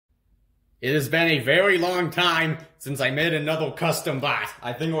It has been a very long time since I made another custom bot.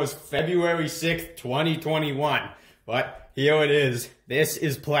 I think it was February 6th, 2021. But here it is. This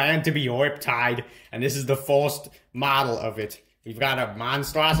is planned to be Riptide, and this is the first model of it. We've got a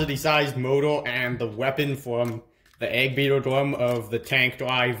monstrosity-sized motor and the weapon from the eggbeater drum of the Tank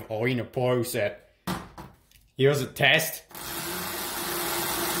Drive Arena Pro set. Here's a test.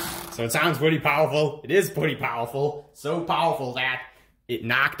 So it sounds pretty powerful. It is pretty powerful. So powerful that it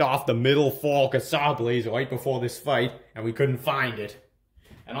knocked off the middle fork of Sawblaze right before this fight, and we couldn't find it.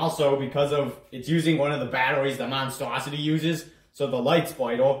 And also, because of it's using one of the batteries that Monstrosity uses, so the light's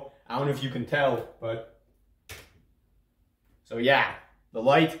brighter. I don't know if you can tell, but... So yeah, the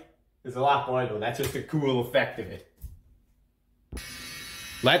light is a lot brighter. That's just a cool effect of it.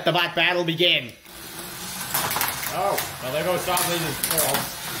 Let the bot battle begin! Oh, well there goes Sawblaze's fork.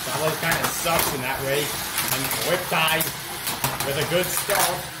 Sawblaze kind of sucks in that way. And Riptide with a good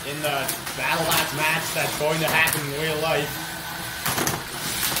start in the Battlebots match that's going to happen in real life.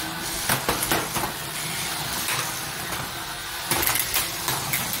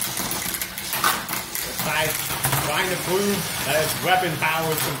 Riptide trying to prove that its weapon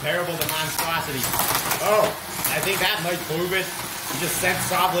power is comparable to Monstrosity. Oh, I think that might prove it. He just sent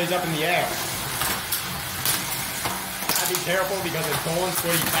Sawblaze up in the air. Gotta be careful because it turns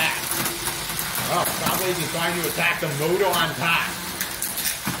pretty fast. Oh, Sawblaze is trying to attack the motor on top.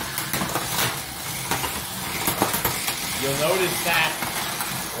 You'll notice that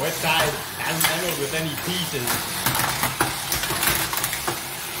Riptide hasn't entered with any pieces.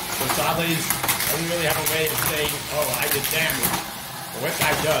 So Sawblaze doesn't really have a way of saying, oh, I did damage. But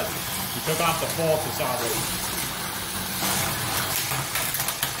Riptide does. He took off the fork to Sawblaze.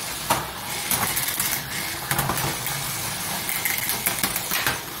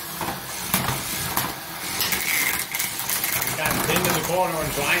 Pinned in the corner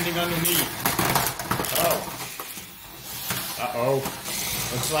and grinding underneath. Oh. Uh-oh.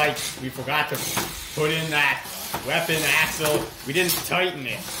 Looks like we forgot to put in that weapon axle. We didn't tighten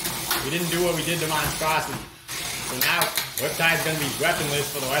it. We didn't do what we did to Monstrosity. So now, Riptide's gonna be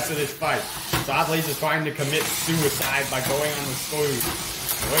weaponless for the rest of this fight. Sawblaze is trying to commit suicide by going on the screws.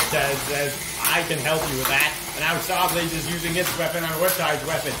 Riptide says, I can help you with that. And now Sawblaze is using its weapon on Riptide's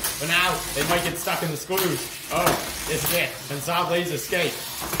weapon. But now, they might get stuck in the screws. Oh, this is it. Can Sawblaze escape?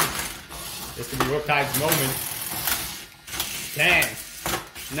 This could be Riptide's moment. 10,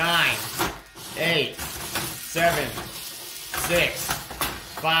 9, 8, 7, 6,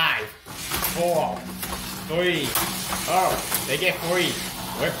 5, 4, 3. Oh, they get free.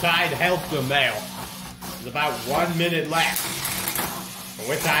 Riptide helped them there. There's about 1 minute left. But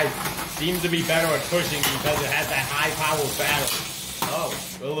Riptide seems to be better at pushing because it has that high power battery. Oh,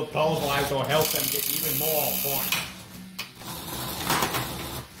 will the pulverizer help them get even more points?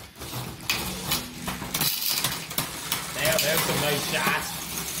 There's some nice shots.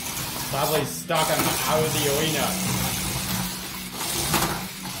 Probably stuck on the out of the arena.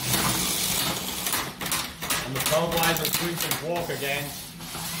 And the pulverizer swings and walk again.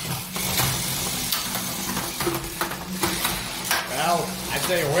 Well, I'd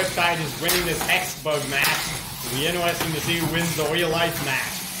say Riptide is winning this Hexbug match. It'll be interesting to see who wins the real life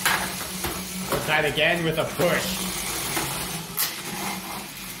match. Riptide again with a push.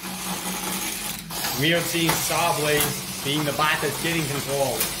 We are seeing Sawblaze being the bot that's getting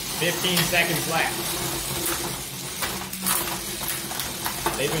control. 15 seconds left.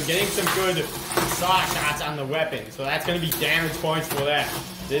 They've been getting some good saw shots on the weapon, so that's going to be damage points for them.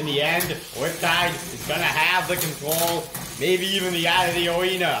 But in the end, Riptide is going to have the control, maybe even the out of the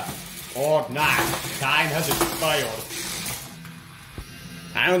arena. Or not. Time has expired.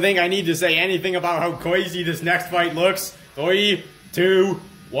 I don't think I need to say anything about how crazy this next fight looks. 3, 2,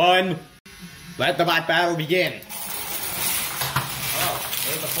 1. Let the bot battle begin. Oh,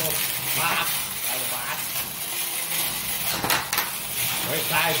 there's the full pop by the bot.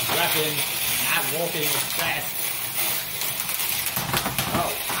 Riptide's weapon not working as fast.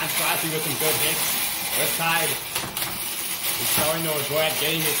 Oh, Monstrosity with some good hits. Riptide is starting to regret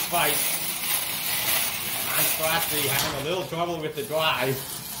getting this fight. Monstrosity having a little trouble with the drive.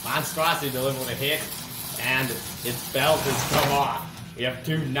 Monstrosity delivered a hit, and its belt has come off. We have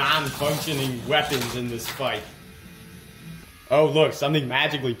two non-functioning weapons in this fight. Oh look, something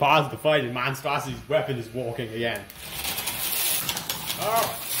magically paused the fight and Monstrosity's weapon is walking again. Oh,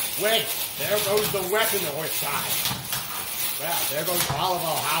 wait, there goes the weapon of Riptide. Well, there goes all of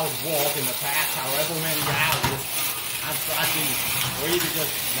our hard work in the past however many hours. Monstrosity free to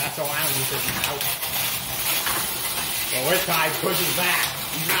just mess around with it now. So Riptide pushes back.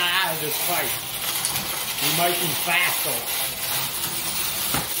 He's not out of this fight. He might be faster.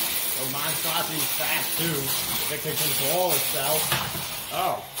 Monstrosity's fast too. If it can control itself.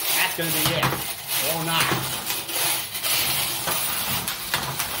 Oh, that's gonna be it. Or not.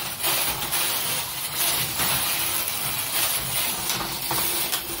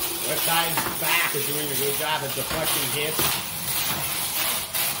 Riptide's back is doing a good job at deflecting hits.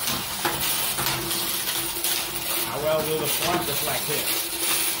 How well will the front deflect hits?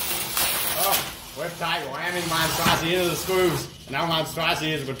 Oh, Riptide ramming Monstrosity into the screws. And now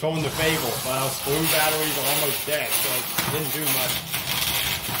Monstrosity has returned the favor. Well, screw batteries are almost dead, so it didn't do much.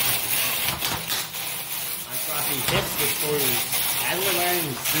 Monstrosity hits the screws. Hasn't been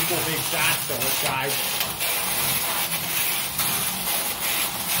landing super big shots to Riptide.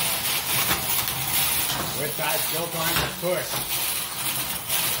 Riptide still trying to push.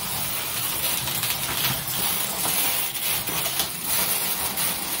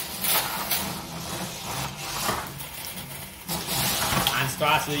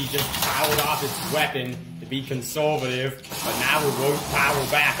 Monstrosity just powered off its weapon to be conservative, but now it won't power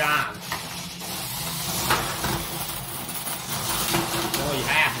back on. It's only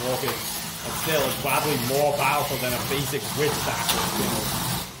half working, but still it's probably more powerful than a basic witch doctor skill.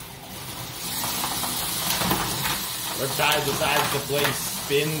 Riptide decides to play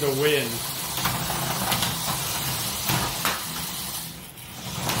spin to win.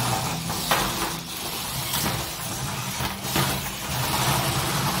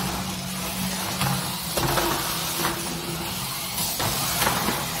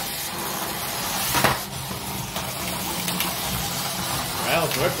 Well,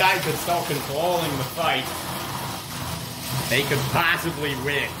 if Riptide could start controlling the fight, they could possibly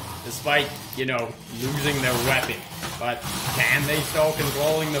win, despite, you know, losing their weapon. But can they start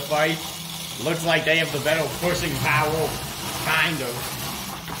controlling the fight? Looks like they have the better pushing power, kind of.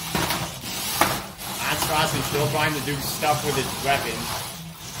 Monstrosity still trying to do stuff with its weapon.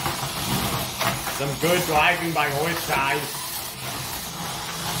 Some good driving by Riptide.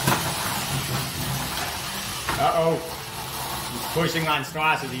 Uh-oh. He's pushing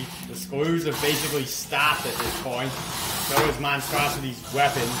Monstrosity. The screws have basically stopped at this point. So is Monstrosity's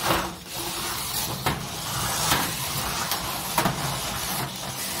weapon.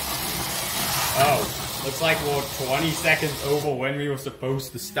 Oh, looks like we're 20 seconds over when we were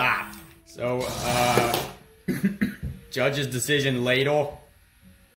supposed to stop. So, judge's decision later.